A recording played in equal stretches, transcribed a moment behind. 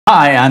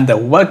Hi and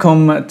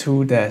welcome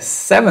to the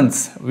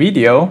 7th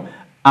video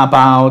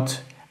about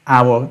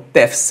our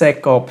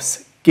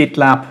DevSecOps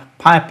GitLab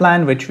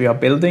pipeline which we are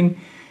building.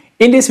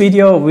 In this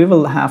video we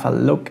will have a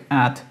look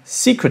at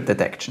secret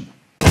detection.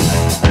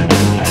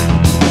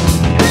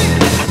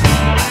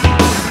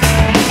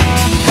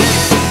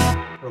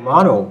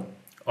 Romano,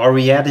 are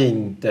we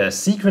adding the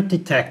secret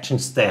detection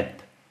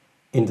step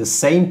in the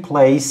same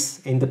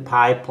place in the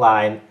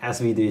pipeline as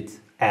we did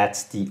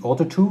at the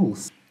other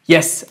tools?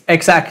 Yes,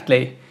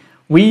 exactly.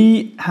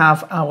 We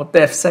have our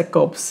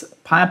DevSecOps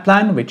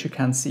pipeline, which you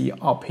can see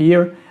up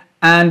here.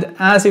 And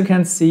as you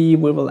can see,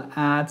 we will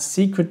add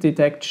secret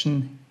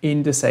detection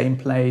in the same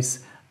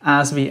place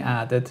as we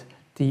added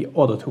the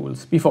other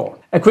tools before.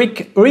 A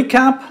quick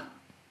recap.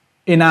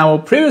 In our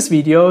previous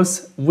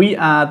videos, we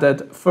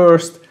added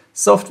first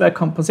software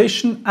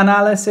composition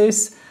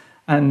analysis,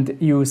 and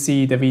you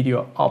see the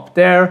video up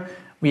there.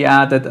 We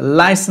added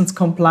license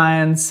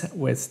compliance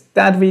with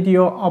that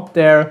video up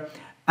there.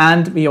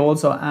 And we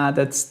also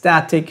added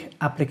static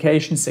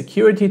application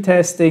security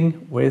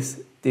testing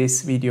with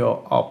this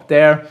video up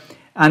there.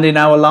 And in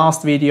our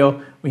last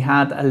video, we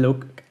had a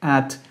look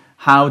at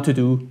how to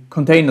do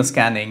container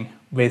scanning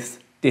with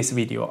this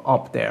video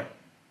up there.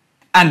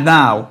 And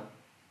now,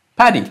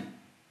 Paddy,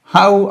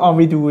 how are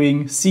we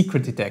doing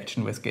secret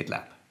detection with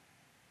GitLab?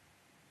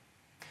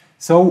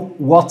 So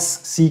what's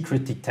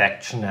secret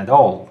detection at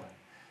all?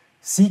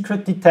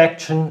 Secret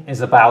detection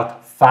is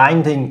about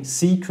finding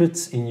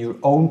secrets in your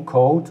own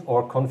code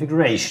or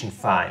configuration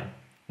file.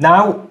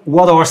 Now,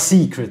 what are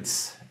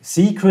secrets?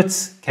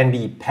 Secrets can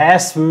be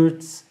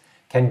passwords,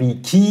 can be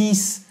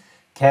keys,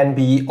 can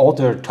be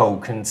other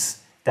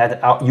tokens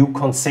that you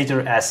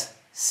consider as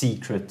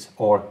secret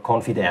or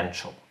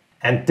confidential.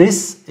 And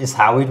this is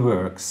how it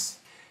works.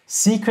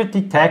 Secret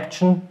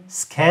detection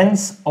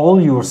scans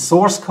all your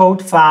source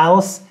code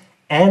files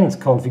and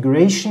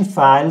configuration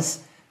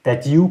files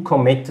that you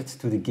committed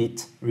to the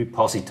Git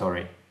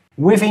repository.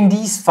 Within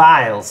these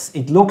files,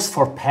 it looks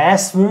for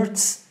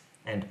passwords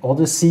and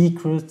other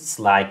secrets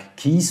like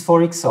keys,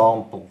 for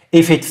example.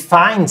 If it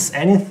finds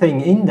anything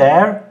in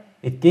there,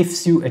 it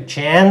gives you a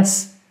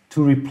chance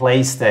to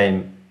replace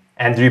them.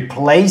 And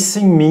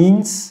replacing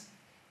means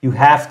you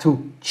have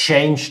to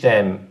change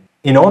them.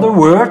 In other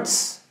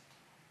words,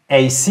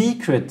 a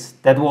secret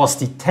that was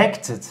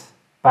detected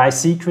by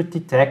secret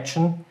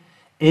detection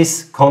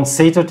is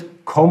considered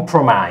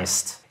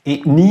compromised.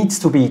 It needs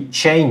to be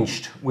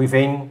changed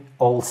within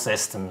all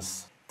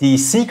systems. The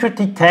secret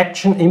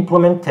detection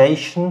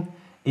implementation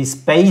is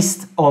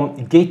based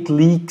on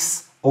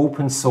GitLeaks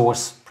open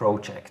source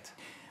project.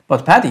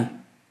 But Paddy,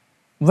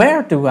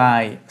 where do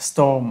I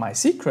store my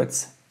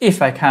secrets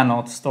if I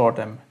cannot store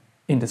them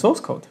in the source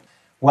code?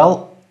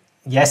 Well,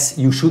 yes,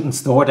 you shouldn't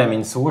store them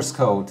in source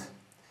code.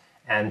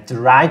 And the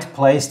right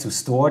place to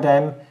store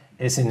them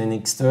is in an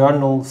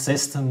external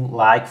system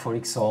like, for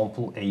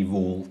example, a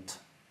vault.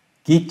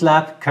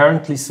 GitLab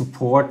currently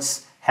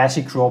supports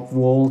HashiCorp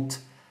Vault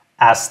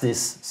as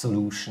this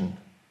solution.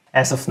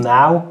 As of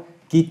now,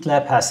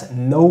 GitLab has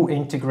no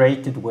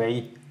integrated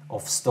way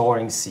of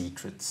storing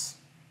secrets.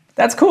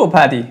 That's cool,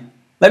 Paddy.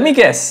 Let me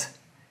guess.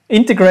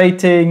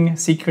 Integrating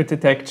secret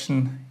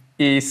detection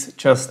is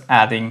just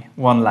adding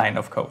one line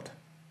of code.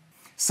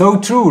 So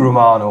true,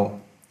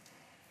 Romano.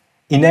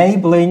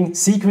 Enabling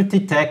secret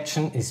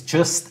detection is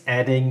just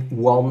adding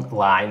one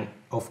line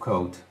of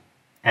code.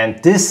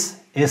 And this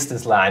is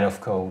this line of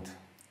code.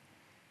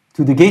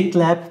 To the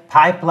GitLab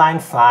pipeline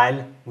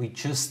file, we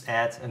just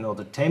add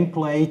another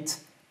template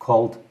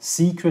called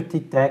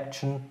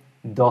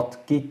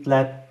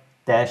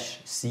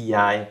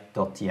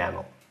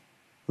secretdetection.gitlab-ci.yaml.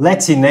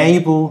 Let's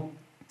enable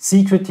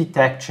secret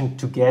detection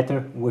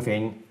together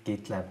within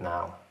GitLab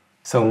now.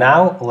 So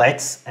now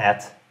let's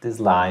add this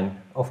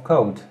line of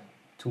code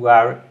to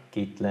our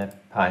GitLab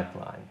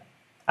pipeline.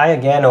 I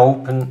again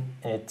open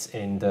it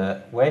in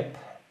the web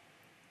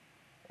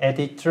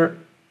editor.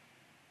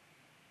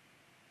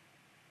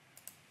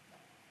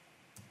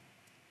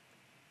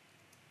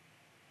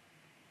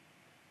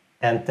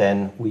 And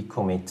then we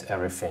commit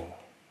everything.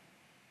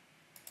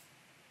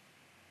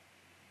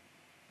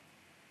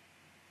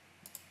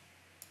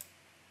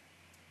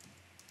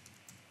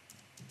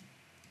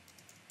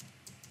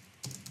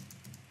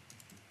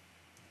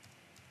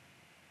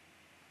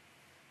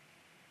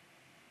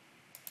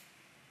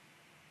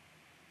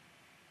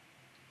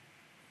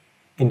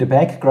 In the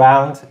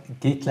background,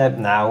 GitLab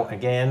now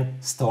again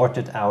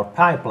started our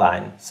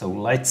pipeline. So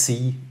let's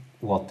see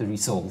what the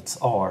results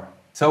are.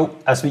 So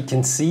as we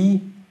can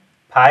see,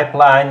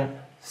 pipeline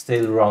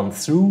still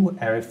runs through,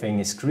 everything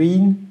is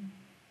green.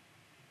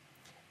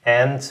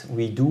 And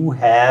we do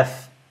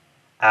have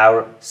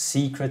our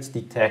secret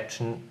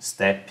detection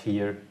step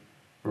here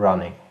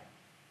running.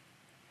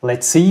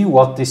 Let's see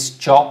what this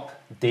job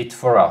did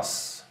for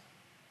us.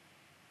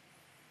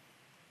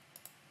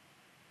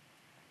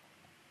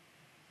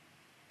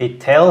 It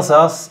tells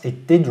us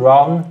it did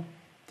run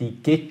the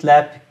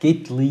GitLab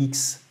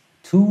gitleaks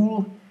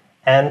tool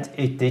and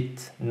it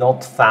did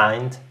not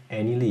find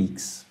any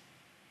leaks.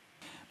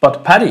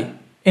 But Paddy,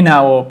 In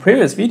our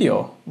previous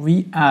video,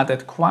 we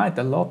added quite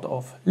a lot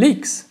of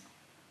leaks.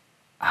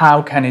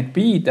 How can it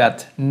be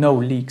that no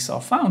leaks are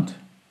found?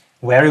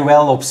 Very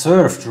well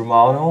observed,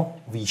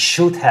 Romano. We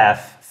should have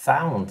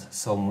found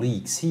some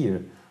leaks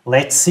here.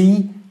 Let's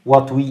see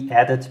what we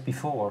added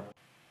before.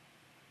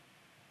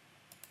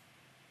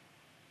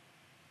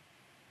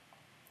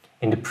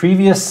 In the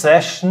previous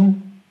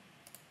session,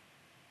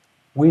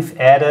 we've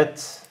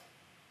added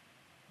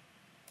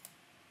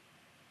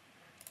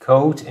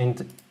code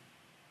in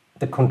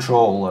the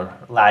controller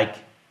like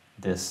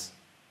this.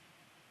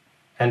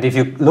 And if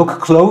you look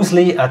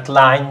closely at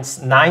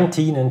lines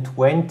 19 and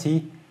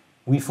 20,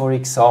 we, for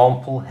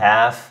example,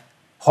 have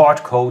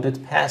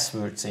hard-coded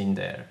passwords in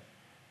there.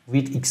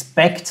 We'd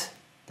expect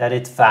that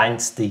it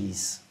finds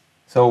these.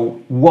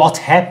 So what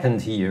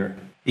happened here?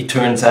 It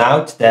turns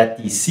out that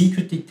the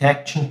secret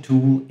detection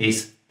tool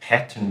is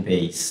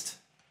pattern-based.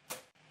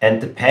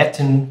 And the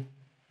pattern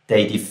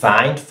they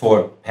defined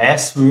for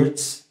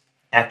passwords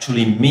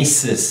actually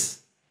misses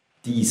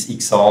these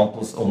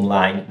examples on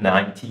line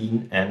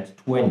 19 and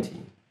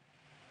 20.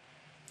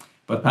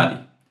 But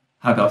Padi,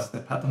 how does the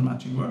pattern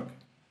matching work?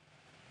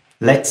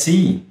 Let's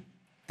see.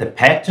 The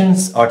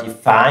patterns are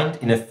defined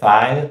in a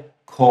file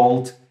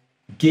called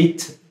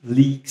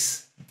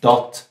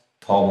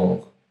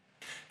gitleaks.toml.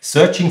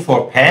 Searching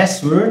for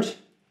password,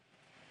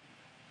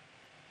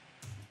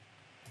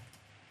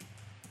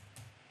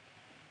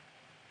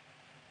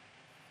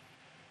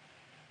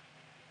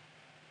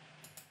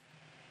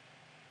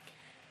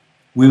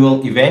 we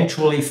will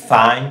eventually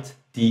find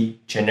the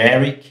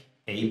generic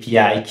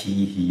API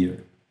key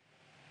here.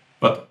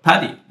 But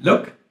Padi,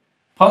 look,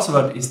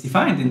 password is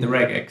defined in the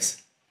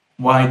regex.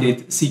 Why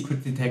did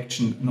secret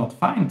detection not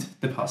find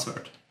the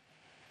password?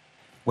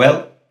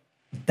 Well,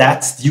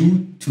 that's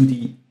due to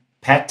the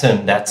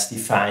pattern that's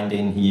defined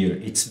in here.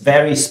 It's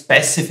very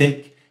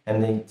specific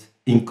and it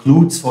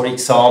includes, for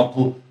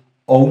example,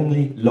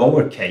 only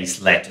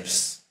lowercase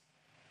letters.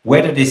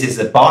 Whether this is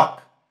a bug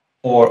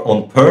or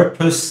on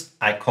purpose,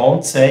 I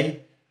can't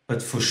say,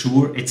 but for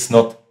sure it's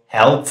not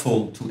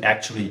helpful to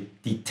actually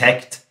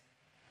detect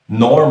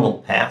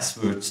normal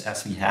passwords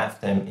as we have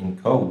them in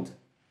code.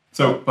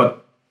 So,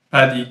 but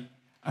Padi,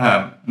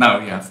 now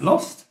we have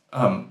lost.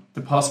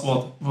 The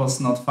password was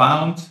not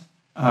found.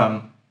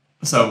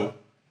 So,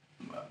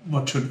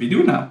 what should we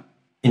do now?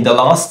 In the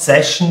last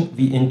session,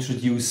 we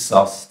introduced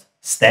SAST,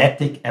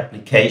 Static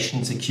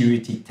Application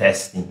Security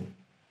Testing.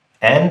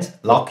 And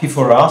lucky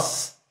for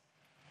us,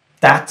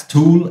 that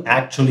tool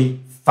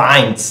actually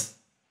finds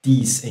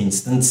these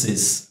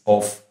instances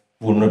of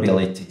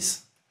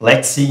vulnerabilities.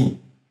 Let's see.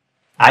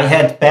 I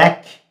head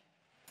back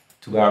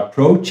to our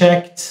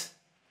project,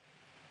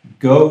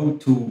 go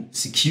to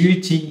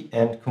Security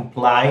and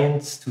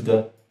Compliance, to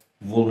the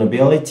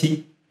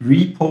Vulnerability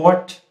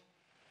Report,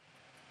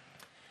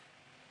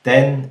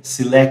 then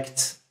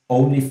select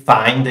only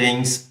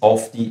findings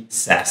of the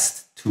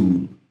SAST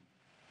tool.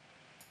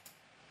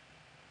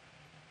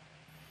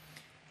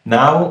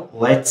 Now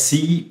let's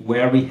see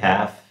where we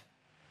have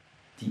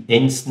the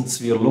instance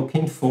we are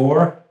looking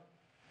for.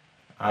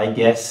 I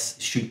guess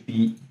it should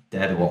be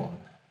that one.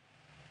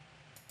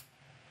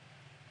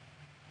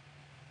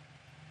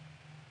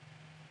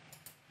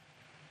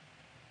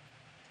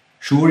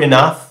 Sure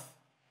enough,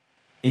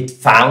 it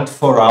found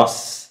for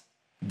us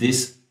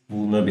this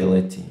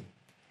vulnerability.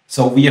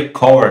 So we are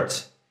covered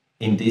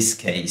in this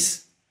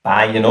case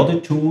by another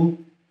tool,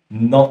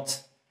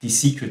 not the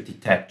secret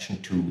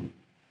detection tool.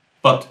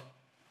 But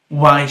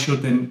why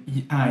shouldn't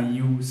I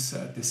use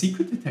the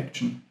secret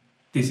detection?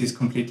 This is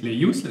completely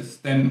useless.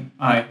 Then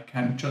I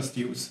can just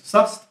use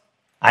SAST.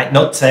 I'd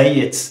not say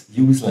it's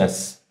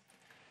useless.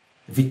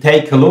 If we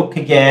take a look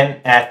again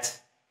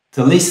at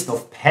the list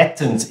of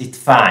patterns it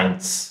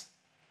finds,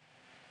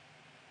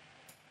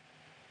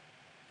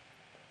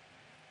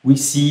 we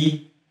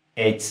see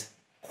it's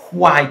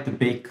quite a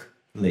big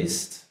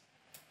list.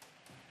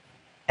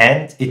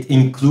 And it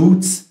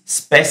includes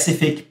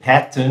specific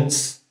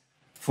patterns,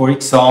 for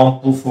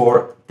example,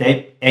 for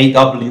the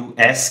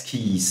AWS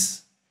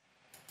keys,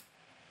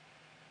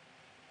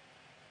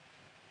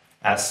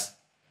 as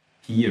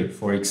here,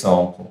 for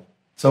example.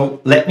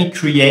 So let me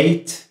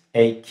create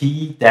a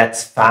key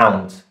that's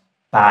found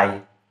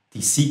by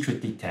the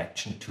secret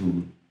detection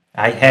tool.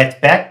 I head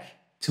back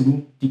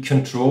to the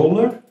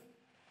controller.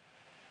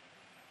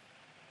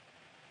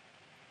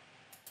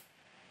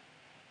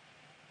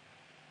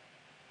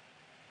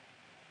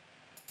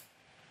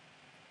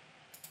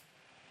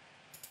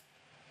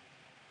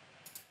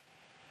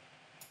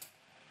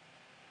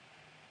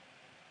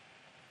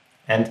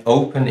 And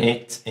open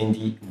it in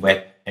the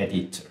web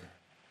editor.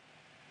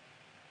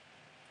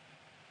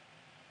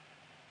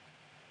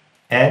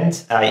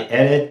 And I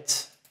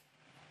edit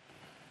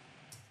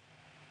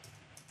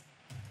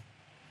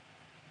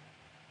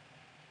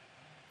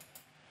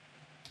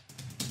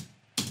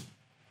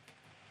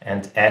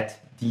and add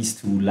these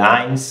two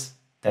lines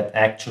that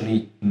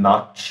actually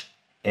match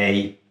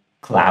a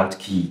cloud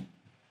key.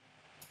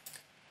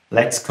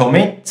 Let's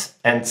commit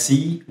and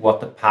see what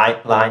the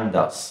pipeline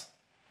does.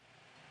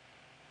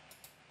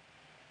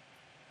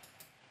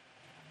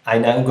 I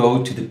now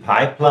go to the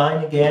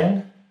pipeline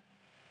again.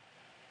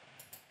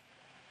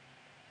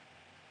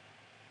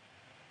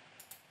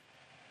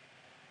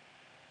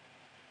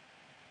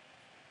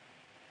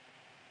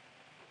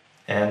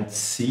 And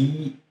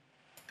see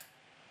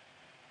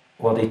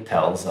what it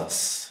tells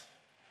us.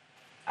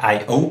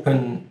 I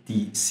open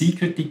the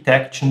secret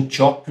detection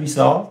job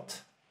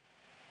result.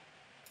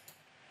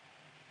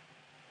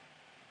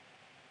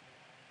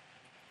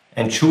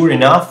 And sure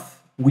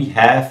enough, we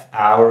have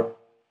our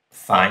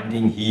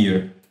finding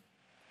here.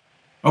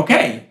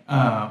 Okay,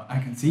 I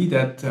can see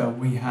that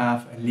we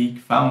have a leak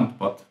found,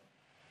 but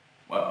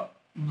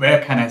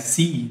where can I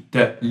see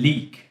the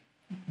leak,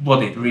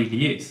 what it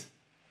really is?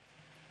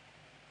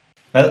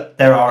 Well,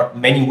 there are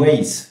many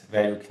ways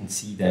where you can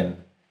see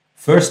them.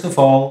 First of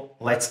all,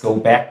 let's go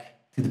back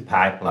to the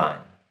pipeline.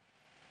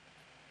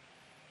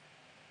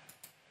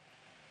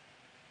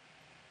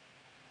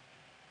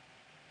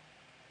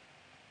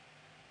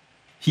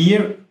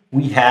 Here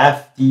we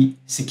have the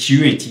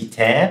security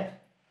tab,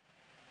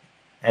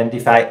 and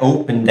if I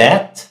open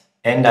that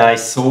and I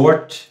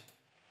sort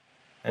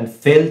and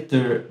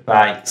filter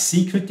by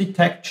secret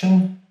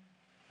detection,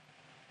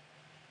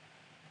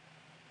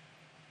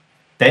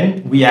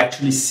 then we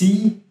actually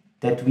see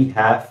that we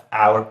have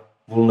our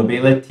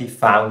vulnerability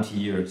found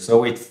here.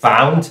 So it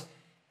found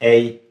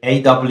a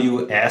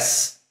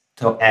AWS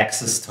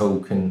access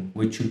token,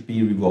 which should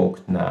be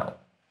revoked now.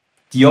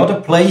 The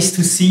other place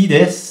to see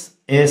this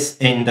is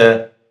in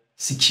the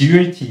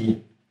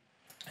security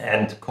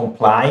and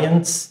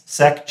compliance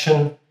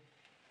section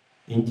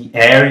in the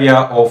area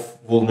of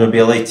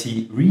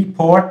vulnerability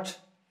report,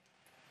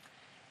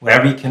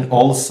 where we can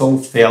also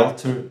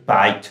filter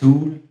by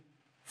tool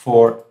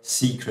for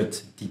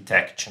secret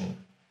detection.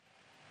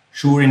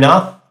 Sure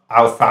enough,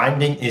 our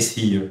finding is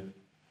here.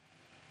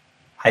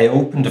 I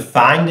open the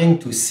finding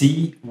to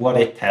see what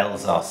it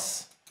tells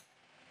us.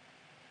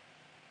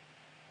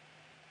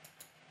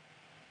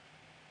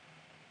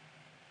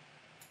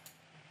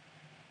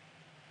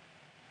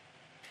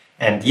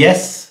 And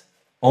yes,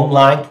 on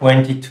line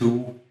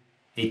 22,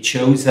 it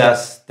shows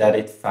us that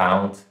it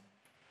found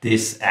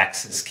this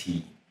access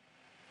key.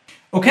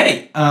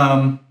 Okay,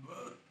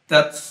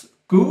 that's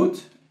good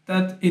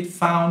that it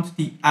found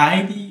the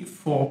ID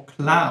for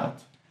cloud,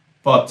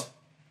 but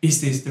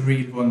is this the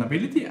real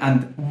vulnerability,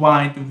 and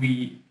why do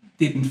we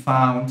didn't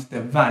found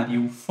the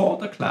value for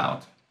the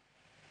cloud?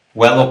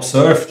 Well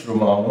observed,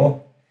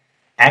 Romano.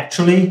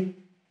 Actually,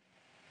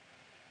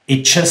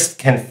 it just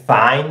can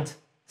find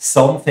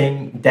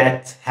something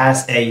that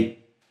has a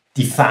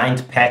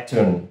defined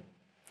pattern.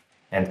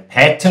 And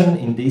pattern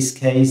in this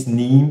case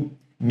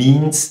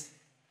means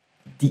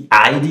the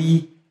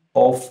ID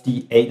of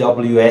the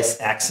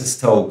AWS access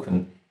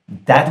token.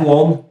 That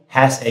one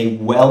has a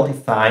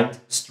well-defined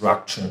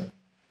structure.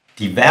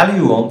 The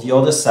value on the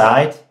other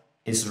side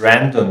is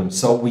random,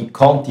 so we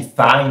can't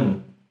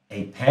define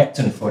a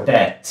pattern for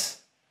that.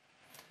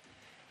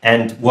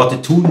 And what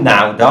the tool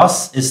now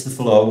does is the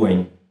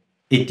following.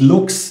 It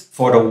looks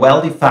for a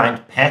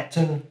well-defined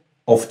pattern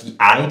of the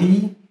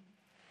ID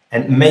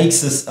and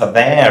makes us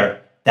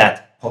aware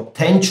that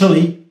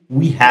potentially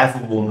we have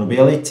a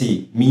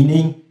vulnerability,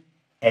 meaning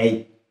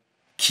a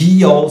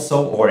key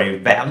also or a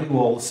value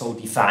also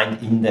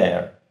defined in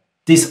there.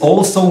 This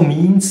also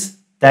means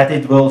that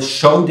it will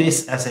show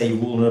this as a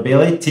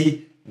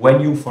vulnerability when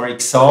you, for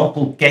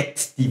example,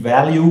 get the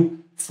value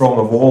from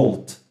a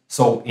vault,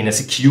 so in a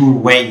secure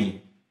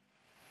way.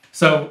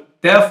 So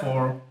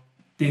therefore,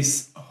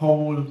 this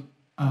whole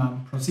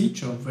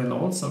procedure will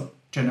also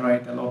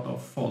generate a lot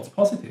of false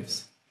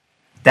positives.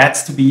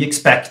 That's to be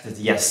expected,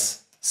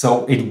 yes.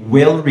 So it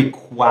will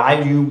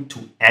require you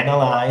to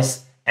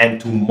analyze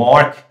and to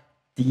mark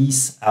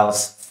these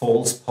as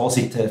false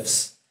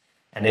positives.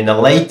 And in a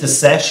later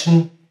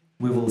session,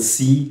 we will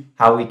see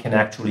how we can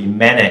actually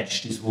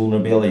manage these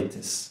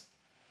vulnerabilities.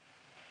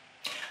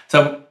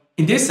 So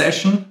in this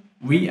session,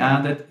 we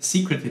added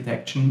secret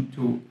detection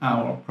to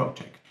our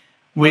project.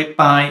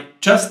 By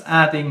just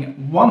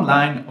adding one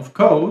line of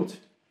code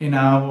in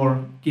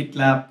our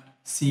GitLab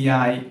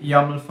CI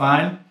YAML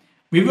file,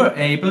 we were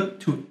able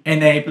to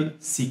enable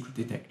secret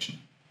detection.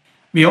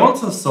 We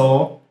also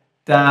saw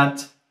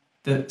that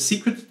the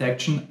secret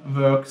detection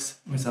works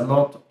with a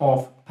lot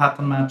of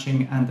pattern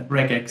matching and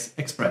regex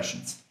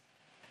expressions.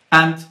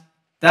 And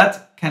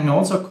that can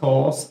also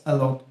cause a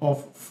lot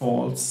of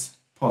false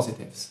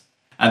positives.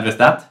 And with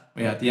that,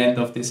 we are at the end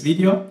of this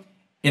video.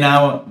 In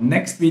our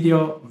next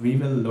video, we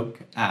will look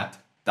at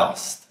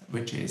DAST,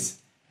 which is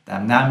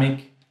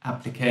Dynamic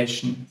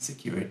Application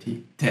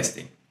Security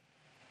Testing.